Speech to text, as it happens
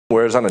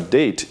Whereas on a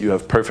date, you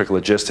have perfect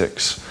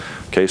logistics.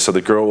 Okay, so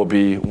the girl will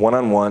be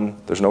one-on-one,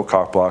 there's no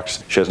cock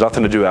blocks. She has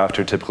nothing to do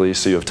after typically,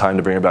 so you have time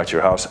to bring her back to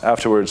your house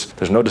afterwards.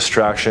 There's no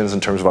distractions in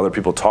terms of other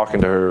people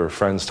talking to her, or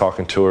friends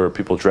talking to her, or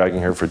people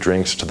dragging her for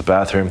drinks to the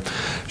bathroom.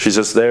 She's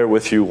just there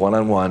with you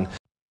one-on-one.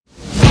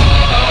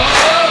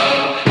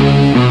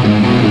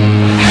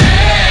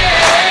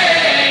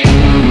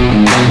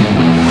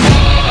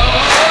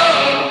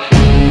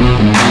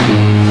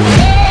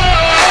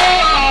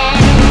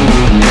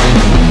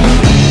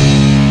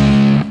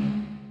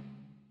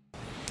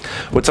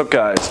 What's up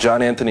guys,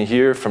 John Anthony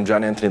here from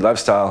John Anthony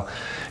Lifestyle,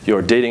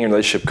 your dating and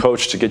relationship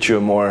coach to get you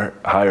a more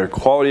higher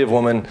quality of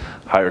woman,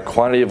 higher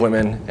quantity of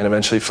women, and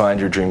eventually find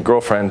your dream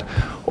girlfriend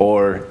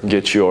or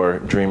get your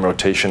dream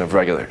rotation of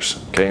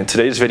regulars. Okay, in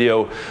today's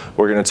video,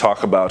 we're gonna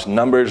talk about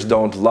numbers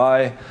don't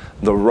lie,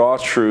 the raw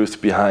truth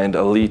behind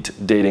elite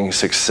dating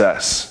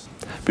success.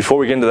 Before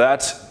we get into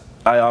that,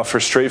 I offer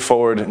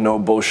straightforward, no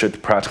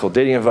bullshit practical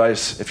dating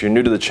advice. If you're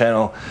new to the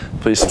channel,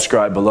 please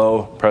subscribe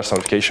below, press the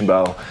notification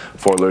bell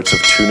for alerts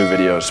of 2 new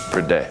videos per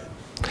day.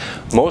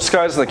 Most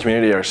guys in the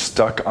community are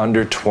stuck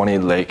under 20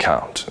 lay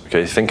count.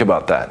 Okay, think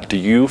about that. Do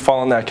you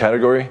fall in that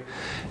category?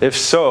 If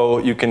so,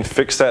 you can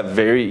fix that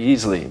very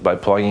easily by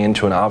plugging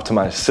into an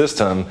optimized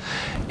system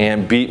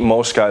and beat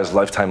most guys'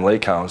 lifetime lay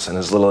counts in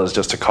as little as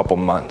just a couple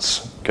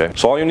months. Okay,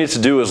 so all you need to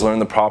do is learn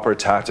the proper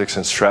tactics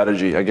and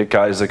strategy. I get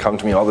guys that come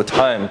to me all the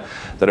time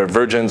that are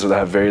virgins or that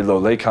have very low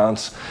lay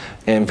counts,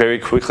 and very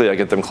quickly I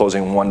get them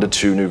closing 1 to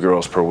 2 new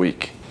girls per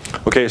week.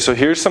 Okay, so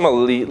here's some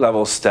elite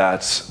level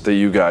stats that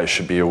you guys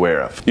should be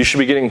aware of. You should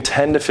be getting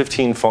 10 to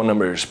 15 phone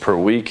numbers per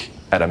week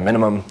at a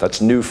minimum.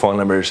 That's new phone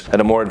numbers. At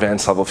a more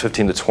advanced level,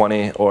 15 to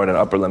 20, or at an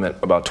upper limit,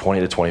 about 20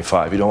 to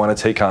 25. You don't want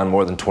to take on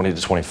more than 20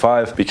 to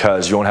 25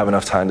 because you won't have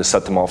enough time to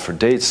set them all for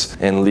dates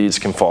and leads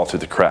can fall through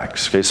the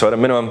cracks. Okay, so at a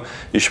minimum,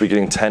 you should be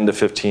getting 10 to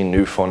 15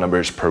 new phone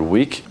numbers per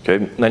week. Okay,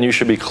 then you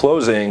should be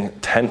closing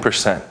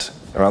 10%.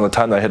 Around the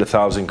time that I hit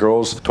 1,000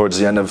 girls, towards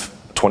the end of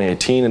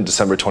 2018, in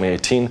December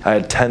 2018, I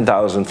had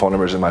 10,000 phone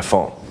numbers in my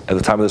phone. At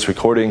the time of this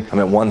recording, I'm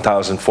at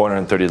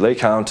 1,430 lay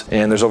count,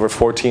 and there's over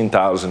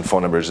 14,000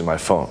 phone numbers in my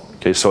phone.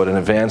 Okay, so at an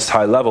advanced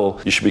high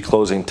level, you should be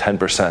closing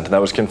 10%. And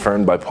that was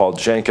confirmed by Paul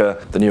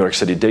Janka, the New York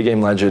City day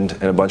game legend,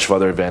 and a bunch of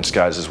other advanced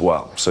guys as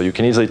well. So you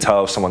can easily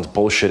tell if someone's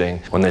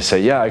bullshitting when they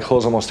say, yeah, I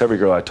close almost every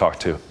girl I talk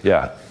to.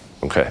 Yeah.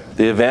 Okay.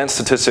 The advanced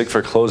statistic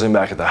for closing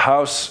back at the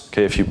house,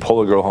 okay, if you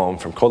pull a girl home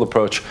from cold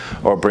approach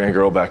or bring a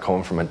girl back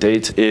home from a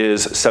date,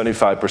 is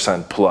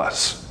 75%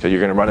 plus. Okay, you're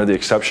going to run into the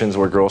exceptions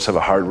where girls have a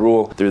hard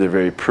rule. They're either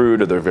very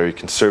prude or they're very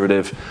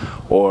conservative,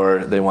 or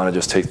they want to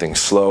just take things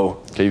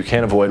slow. Okay, you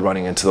can't avoid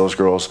running into those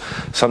girls.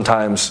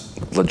 Sometimes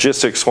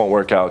logistics won't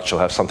work out. She'll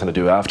have something to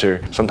do after.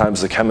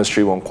 Sometimes the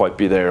chemistry won't quite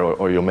be there,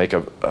 or you'll make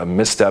a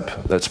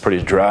misstep that's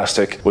pretty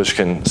drastic, which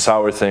can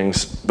sour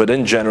things. But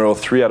in general,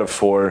 3 out of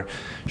 4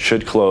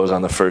 should close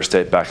on the first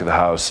date back at the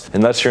house,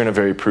 unless you're in a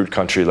very prude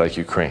country like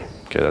Ukraine.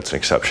 Okay, that's an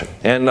exception.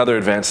 And another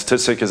advanced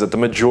statistic is that the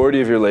majority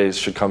of your lays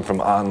should come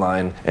from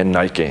online and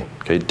night game.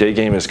 Okay, day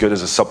game is good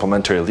as a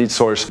supplementary lead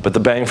source, but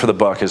the bang for the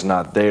buck is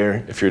not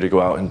there. If you're to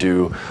go out and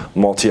do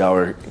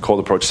multi-hour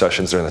cold approach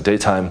sessions during the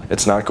daytime,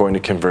 it's not going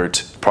to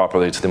convert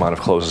properly to the amount of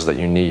closes that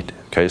you need.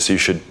 Okay, so you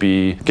should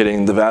be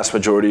getting the vast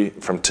majority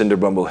from Tinder,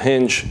 Bumble,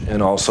 Hinge,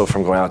 and also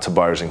from going out to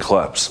bars and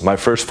clubs. My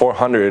first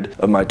 400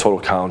 of my total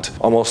count,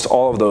 almost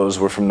all of those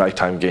were from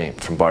nighttime game,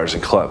 from bars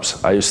and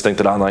clubs. I used to think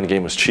that online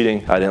game was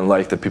cheating. I didn't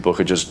like that people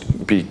could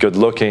just be good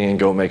looking and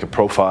go make a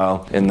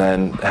profile and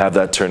then have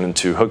that turn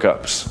into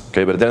hookups.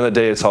 Okay, but at the end of the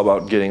day, it's all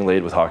about getting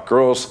laid with hot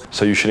girls.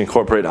 So you should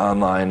incorporate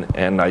online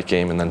and night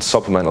game and then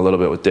supplement a little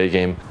bit with day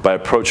game by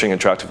approaching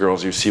attractive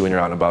girls you see when you're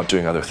out and about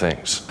doing other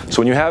things.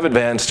 So when you have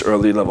advanced or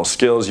elite level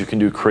skills, you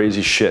can do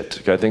crazy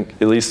shit. Okay, I think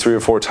at least 3 or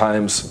 4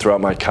 times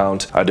throughout my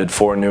count, I did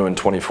 4 new in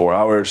 24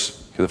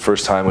 hours. Okay, the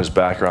first time was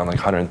back around like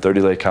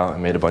 130 lay count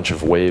and made a bunch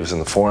of waves in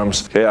the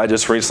forums. Okay, I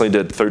just recently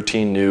did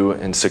 13 new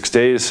in 6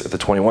 days at the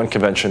 21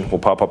 convention. We'll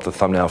pop up the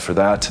thumbnail for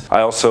that.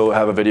 I also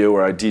have a video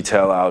where I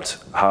detail out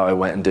how I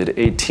went and did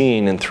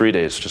 18 in 3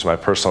 days, which is my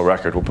personal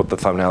record. We'll put the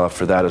thumbnail up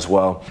for that as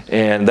well.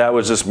 And that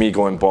was just me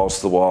going balls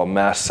to the wall,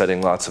 mass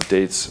setting lots of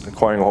dates,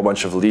 acquiring a whole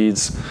bunch of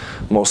leads,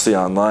 mostly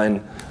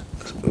online.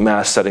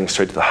 Mass setting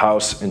straight to the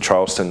house in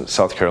Charleston,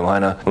 South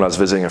Carolina, when I was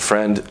visiting a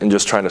friend, and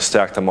just trying to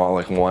stack them all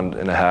like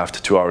 1.5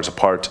 to 2 hours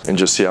apart and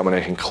just see how many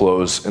I can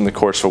close in the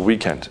course of a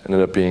weekend.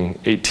 Ended up being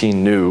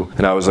 18 new,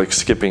 and I was like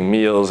skipping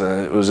meals,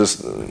 and it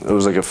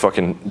was like a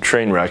fucking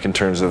train wreck in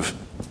terms of,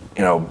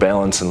 you know,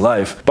 balance in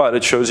life. But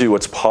it shows you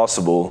what's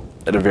possible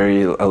at a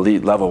very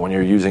elite level when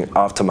you're using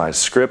optimized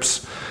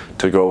scripts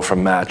to go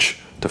from match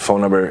to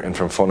phone number and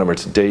from phone number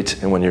to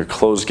date, and when your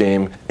close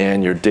game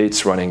and your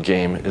dates running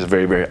game is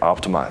very, very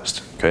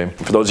optimized. Okay.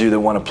 For those of you that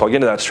want to plug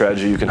into that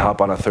strategy, you can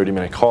hop on a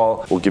 30-minute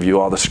call. We'll give you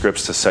all the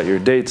scripts to set your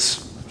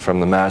dates, from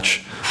the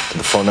match to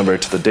the phone number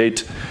to the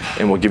date,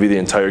 and we'll give you the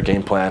entire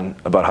game plan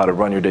about how to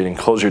run your date and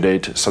close your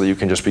date so that you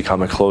can just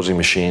become a closing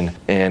machine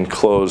and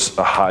close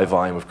a high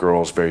volume of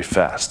girls very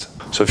fast.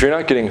 So if you're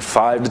not getting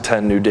 5 to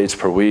 10 new dates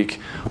per week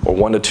or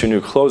 1 to 2 new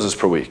closes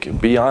per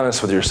week, be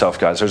honest with yourself,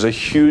 guys. There's a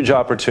huge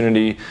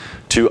opportunity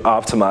to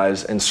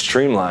optimize and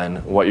streamline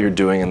what you're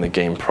doing in the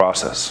game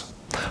process.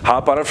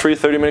 Hop on a free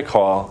 30-minute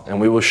call and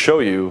we will show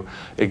you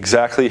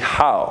exactly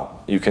how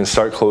you can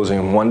start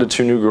closing 1 to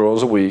 2 new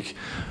girls a week,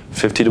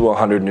 50 to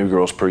 100 new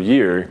girls per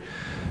year,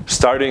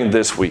 starting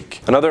this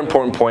week. Another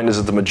important point is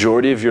that the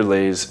majority of your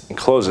lays and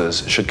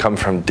closes should come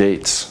from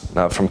dates,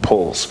 not from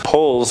pulls.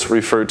 Pulls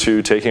refer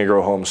to taking a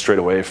girl home straight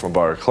away from a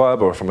bar or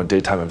club or from a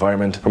daytime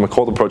environment, from a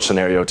cold approach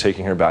scenario,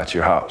 taking her back to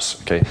your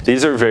house. Okay,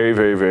 these are very,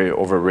 very, very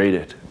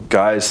overrated.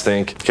 Guys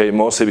think, okay,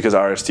 mostly because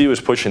RSD was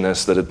pushing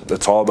this, that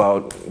it's all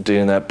about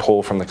doing that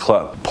pull from the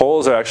club.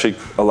 Pulls are actually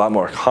a lot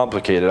more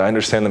complicated. I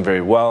understand them very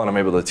well and I'm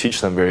able to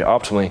teach them very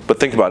optimally. But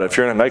think about it, if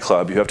you're in a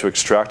nightclub, you have to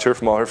extract her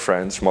from all her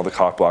friends, from all the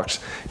cock blocks.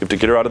 You have to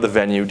get her out of the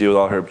venue, deal with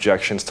all her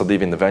objections to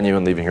leaving the venue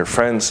and leaving her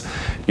friends.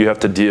 You have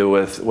to deal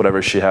with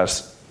whatever she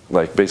has,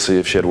 like basically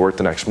if she had work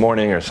the next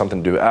morning or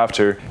something to do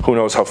after, who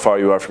knows how far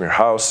you are from your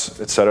house,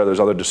 etc.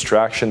 There's other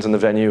distractions in the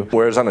venue.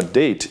 Whereas on a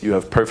date, you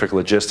have perfect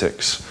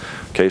logistics.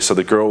 Okay, so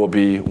the girl will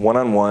be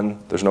one-on-one,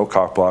 there's no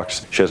cock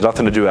blocks. She has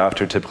nothing to do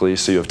after typically,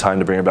 so you have time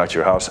to bring her back to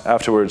your house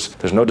afterwards.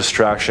 There's no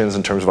distractions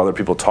in terms of other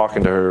people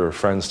talking to her or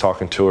friends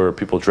talking to her or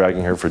people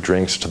dragging her for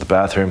drinks to the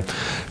bathroom.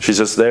 She's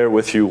just there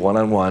with you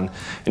one-on-one,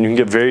 and you can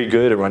get very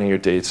good at running your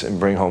dates and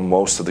bring home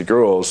most of the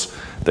girls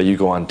that you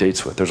go on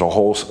dates with. There's a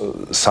whole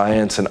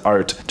science and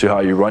art to how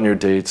you run your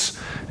dates,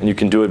 and you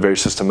can do it very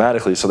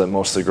systematically so that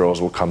most of the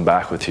girls will come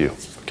back with you.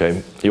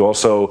 Okay? You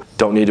also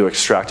don't need to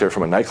extract her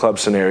from a nightclub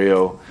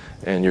scenario,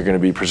 and you're going to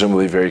be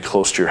presumably very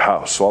close to your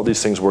house. So all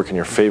these things work in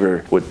your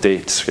favor with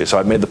dates. Okay, so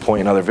I've made the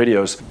point in other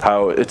videos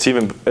how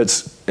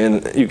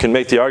you can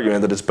make the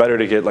argument that it's better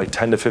to get like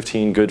 10 to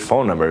 15 good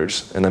phone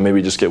numbers and then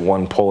maybe just get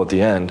 1 pull at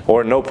the end,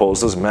 or no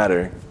pulls, doesn't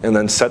matter, and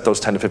then set those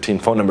 10 to 15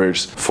 phone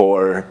numbers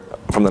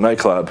from the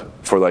nightclub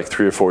for like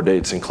 3 or 4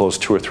 dates and close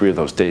 2 or 3 of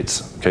those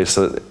dates. Okay,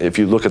 so if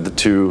you look at the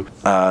two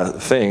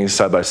things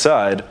side by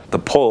side, the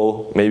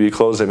pull, maybe you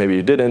closed it, maybe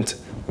you didn't,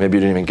 maybe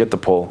you didn't even get the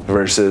pull,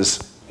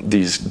 versus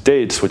these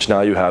dates, which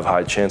now you have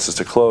high chances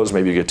to close,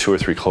 maybe you get 2 or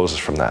 3 closes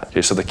from that.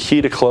 Okay, so the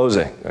key to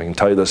closing, I can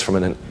tell you this from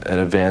an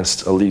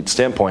advanced elite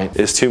standpoint,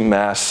 is to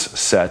mass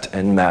set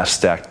and mass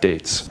stack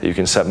dates. You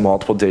can set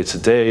multiple dates a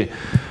day,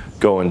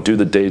 go and do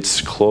the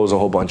dates, close a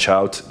whole bunch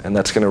out, and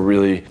that's going to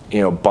really,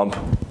 bump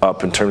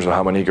up in terms of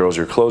how many girls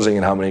you're closing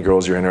and how many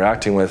girls you're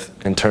interacting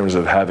with in terms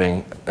of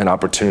having an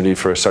opportunity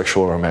for a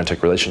sexual or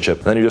romantic relationship.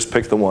 And then you just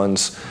pick the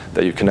ones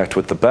that you connect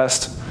with the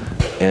best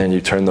and you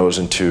turn those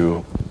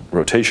into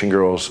rotation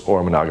girls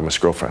or a monogamous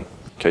girlfriend.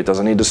 Okay, it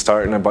doesn't need to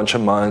start in a bunch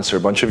of months or a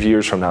bunch of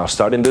years from now.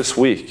 Starting this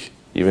week,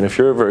 even if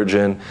you're a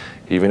virgin,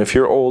 even if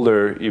you're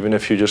older, even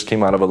if you just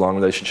came out of a long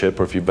relationship,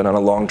 or if you've been on a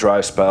long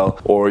dry spell,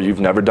 or you've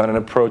never done an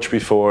approach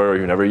before, or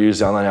you've never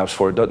used online apps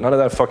before, none of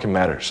that fucking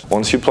matters.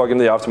 Once you plug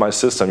into the optimized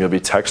system, you'll be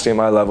texting at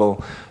my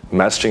level,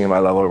 messaging at my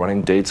level,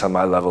 running dates on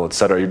my level,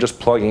 etc. You're just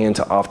plugging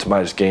into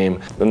optimized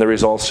game, then the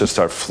results just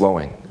start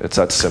flowing. It's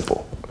that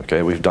simple.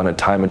 Okay, we've done it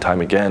time and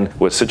time again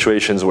with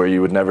situations where you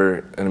would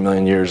never in a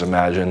million years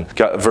imagine.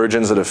 Got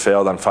virgins that have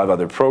failed on 5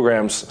 other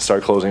programs,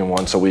 start closing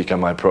once a week on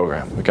my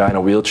program. A guy in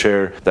a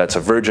wheelchair that's a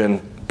virgin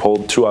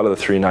pulled 2 out of the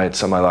 3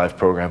 nights on my live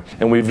program.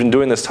 And we've been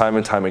doing this time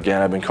and time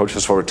again. I've been coaching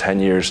this for over 10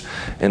 years,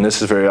 and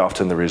this is very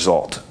often the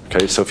result.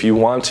 Okay, so if you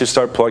want to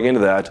start plugging into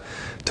that,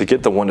 to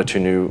get the 1 to 2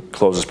 new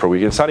closes per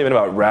week. It's not even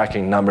about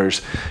racking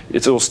numbers.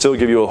 It will still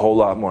give you a whole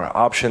lot more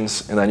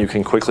options, and then you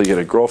can quickly get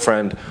a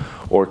girlfriend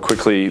or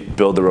quickly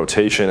build the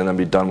rotation and then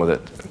be done with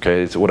it.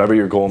 Okay, so whatever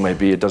your goal may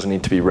be, it doesn't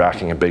need to be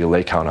racking a big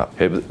lay count up.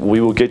 Okay, but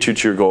we will get you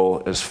to your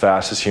goal as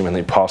fast as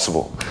humanly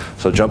possible.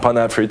 So jump on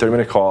that free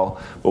 30-minute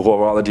call. We'll go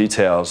over all the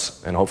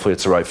details, and hopefully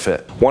it's the right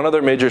fit. One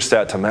other major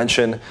stat to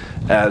mention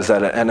is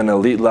that at an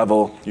elite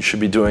level, you should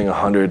be doing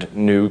 100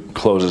 new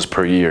closes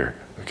per year.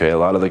 Okay, a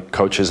lot of the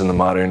coaches in the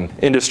modern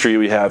industry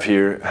we have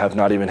here have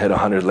not even hit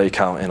 100 lay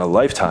count in a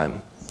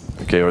lifetime.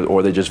 Okay,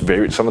 or they just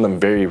some of them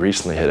very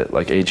recently hit it,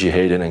 like A.G.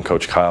 Hayden and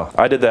Coach Kyle.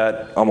 I did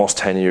that almost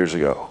 10 years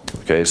ago.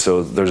 Okay,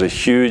 so there's a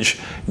huge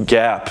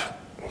gap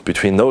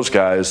between those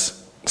guys'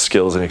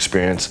 skills and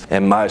experience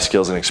and my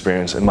skills and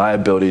experience and my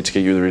ability to get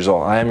you the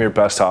result. I am your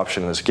best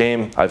option in this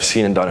game. I've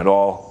seen and done it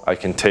all. I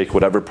can take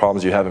whatever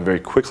problems you have and very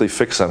quickly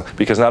fix them,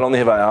 because not only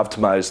have I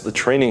optimized the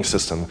training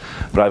system,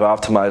 but I've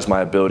optimized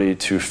my ability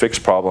to fix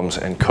problems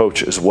and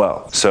coach as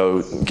well.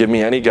 So give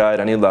me any guy at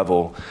any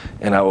level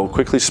and I will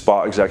quickly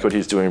spot exactly what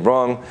he's doing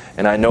wrong,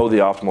 and I know the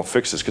optimal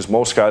fixes, because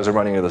most guys are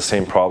running into the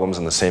same problems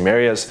in the same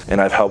areas,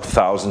 and I've helped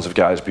thousands of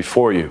guys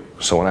before you.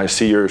 So when I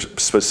see your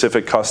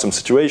specific custom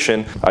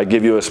situation, I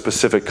give you a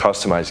specific specific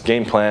customized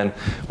game plan.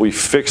 We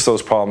fix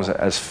those problems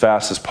as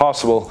fast as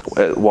possible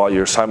while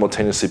you're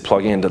simultaneously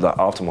plugging into the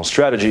optimal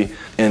strategy,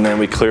 and then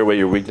we clear away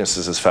your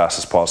weaknesses as fast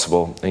as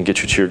possible and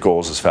get you to your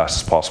goals as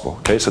fast as possible.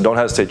 Okay, so don't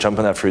hesitate, jump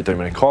on that free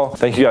 30-minute call.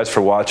 Thank you guys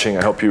for watching.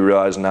 I hope you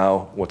realize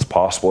now what's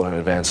possible at an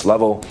advanced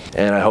level,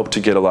 and I hope to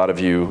get a lot of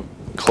you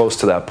close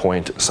to that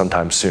point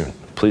sometime soon.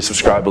 Please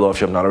subscribe below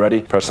if you have not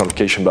already. Press the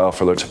notification bell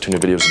for alerts of 2 new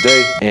videos a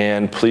day.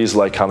 And please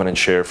like, comment, and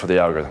share for the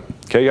algorithm.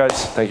 Okay,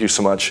 guys? Thank you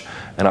so much,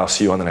 and I'll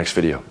see you on the next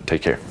video.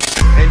 Take care.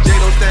 And Jay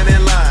don't stand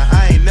in line.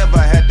 I ain't never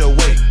had to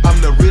wait.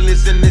 I'm the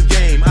realest in this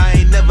game. I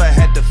ain't never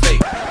had to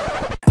fake.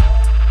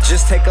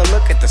 Just take a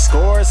look at the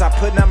scores. I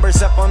put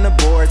numbers up on the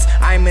boards.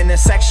 I'm in a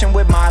section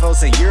with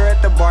models, and you're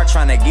at the bar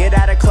trying to get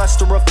out a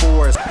cluster of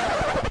fours.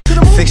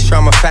 Fixture,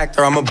 I'm a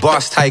factor, I'm a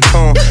boss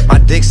tycoon. My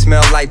dick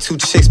smell like 2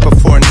 chicks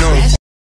before noon.